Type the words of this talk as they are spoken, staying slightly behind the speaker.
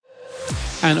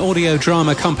An audio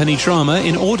drama company drama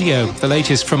in audio. The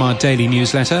latest from our daily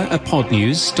newsletter at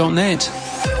podnews.net.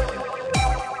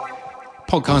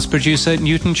 Podcast producer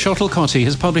Newton Chottelkotte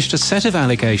has published a set of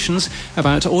allegations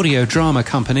about audio drama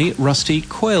company Rusty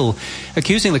Quill,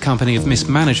 accusing the company of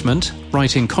mismanagement,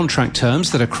 writing contract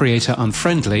terms that are creator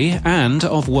unfriendly, and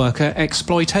of worker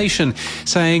exploitation,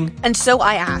 saying, "And so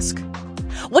I ask,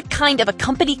 what kind of a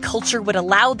company culture would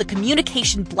allow the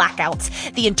communication blackouts,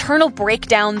 the internal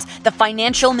breakdowns, the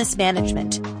financial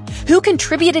mismanagement? Who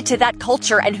contributed to that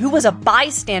culture and who was a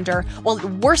bystander while it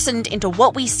worsened into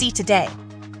what we see today?"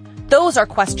 Those are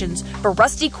questions for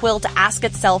Rusty Quill to ask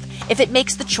itself if it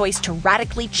makes the choice to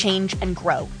radically change and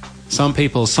grow. Some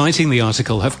people citing the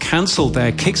article have cancelled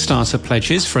their Kickstarter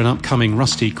pledges for an upcoming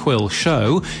Rusty Quill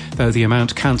show, though the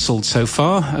amount cancelled so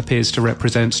far appears to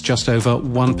represent just over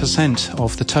 1%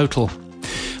 of the total.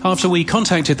 After we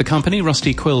contacted the company,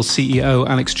 Rusty Quill's CEO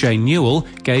Alex J. Newell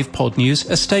gave Pod News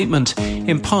a statement.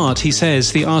 In part, he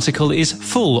says the article is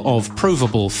full of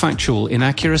provable factual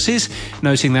inaccuracies,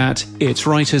 noting that its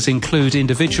writers include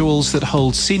individuals that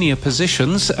hold senior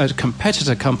positions at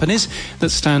competitor companies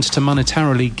that stand to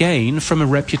monetarily gain from a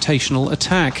reputational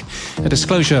attack. A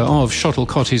disclosure of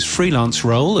Chottelkotte's freelance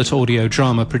role at audio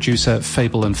drama producer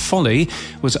Fable and Folly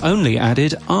was only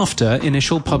added after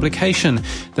initial publication.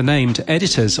 The named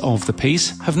editors of the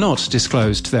piece have not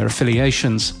disclosed their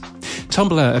affiliations.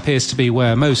 Tumblr appears to be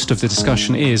where most of the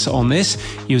discussion is on this.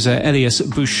 User Elias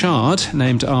Bouchard,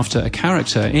 named after a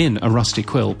character in a Rusty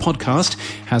Quill podcast,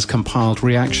 has compiled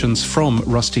reactions from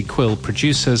Rusty Quill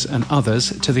producers and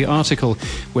others to the article.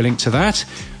 We'll link to that,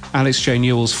 Alex J.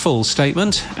 Newell's full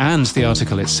statement, and the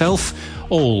article itself,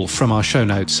 all from our show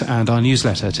notes and our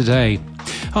newsletter today.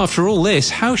 After all this,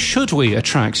 how should we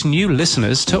attract new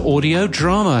listeners to audio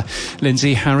drama?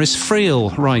 Lindsay Harris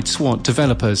Friel writes what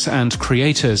developers and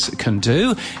creators can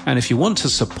do. And if you want to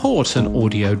support an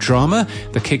audio drama,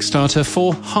 the Kickstarter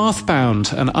for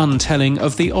Hearthbound, an untelling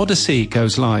of the Odyssey,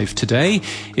 goes live today.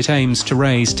 It aims to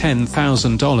raise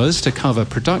 $10,000 to cover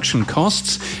production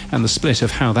costs, and the split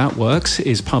of how that works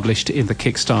is published in the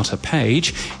Kickstarter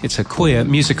page. It's a queer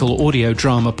musical audio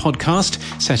drama podcast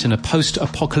set in a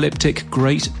post-apocalyptic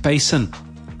Great Basin.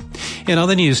 In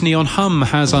other news, Neon Hum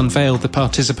has unveiled the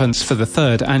participants for the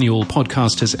third annual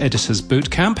Podcasters Editors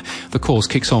Bootcamp. The course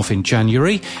kicks off in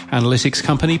January. Analytics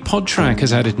company Podtrac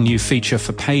has added a new feature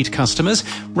for paid customers,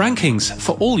 rankings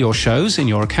for all your shows in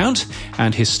your account,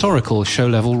 and historical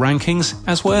show-level rankings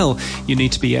as well. You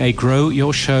need to be a Grow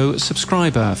Your Show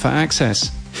subscriber for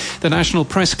access. The National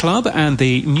Press Club and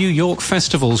the New York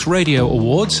Festival's Radio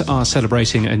Awards are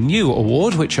celebrating a new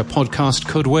award which a podcast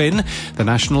could win. The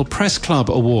National Press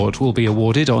Club Award will be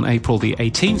awarded on April the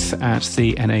 18th at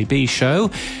the NAB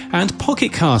show. And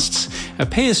Pocket Casts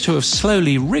appears to have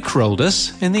slowly rickrolled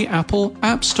us in the Apple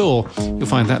App Store. You'll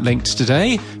find that linked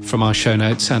today from our show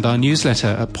notes and our newsletter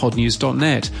at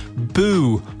podnews.net.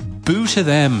 Boo! Boo to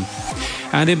them!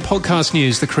 And in podcast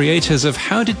news, the creators of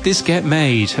How Did This Get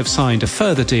Made have signed a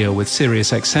further deal with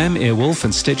SiriusXM, Earwolf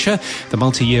and Stitcher. The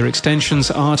multi-year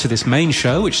extensions are to this main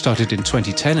show, which started in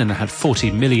 2010 and had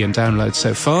 40 million downloads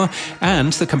so far,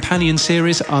 and the companion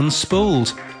series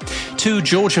Unspooled. 2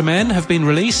 Georgia men have been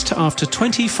released after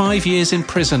 25 years in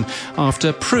prison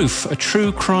after Proof, a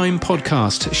true crime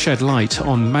podcast, shed light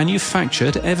on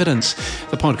manufactured evidence.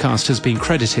 The podcast has been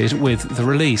credited with the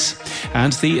release.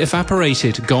 And The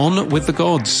Evaporated, Gone with the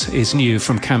Gods is new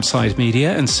from Campside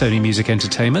Media and Sony Music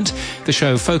Entertainment. The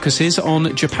show focuses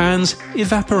on Japan's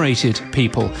evaporated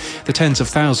people, the tens of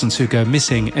thousands who go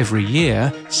missing every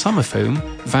year, some of whom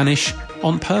vanish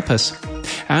on purpose.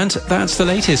 And that's the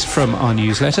latest from our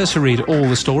newsletter. To read all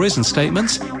the stories and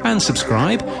statements and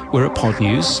subscribe, we're at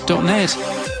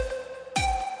podnews.net.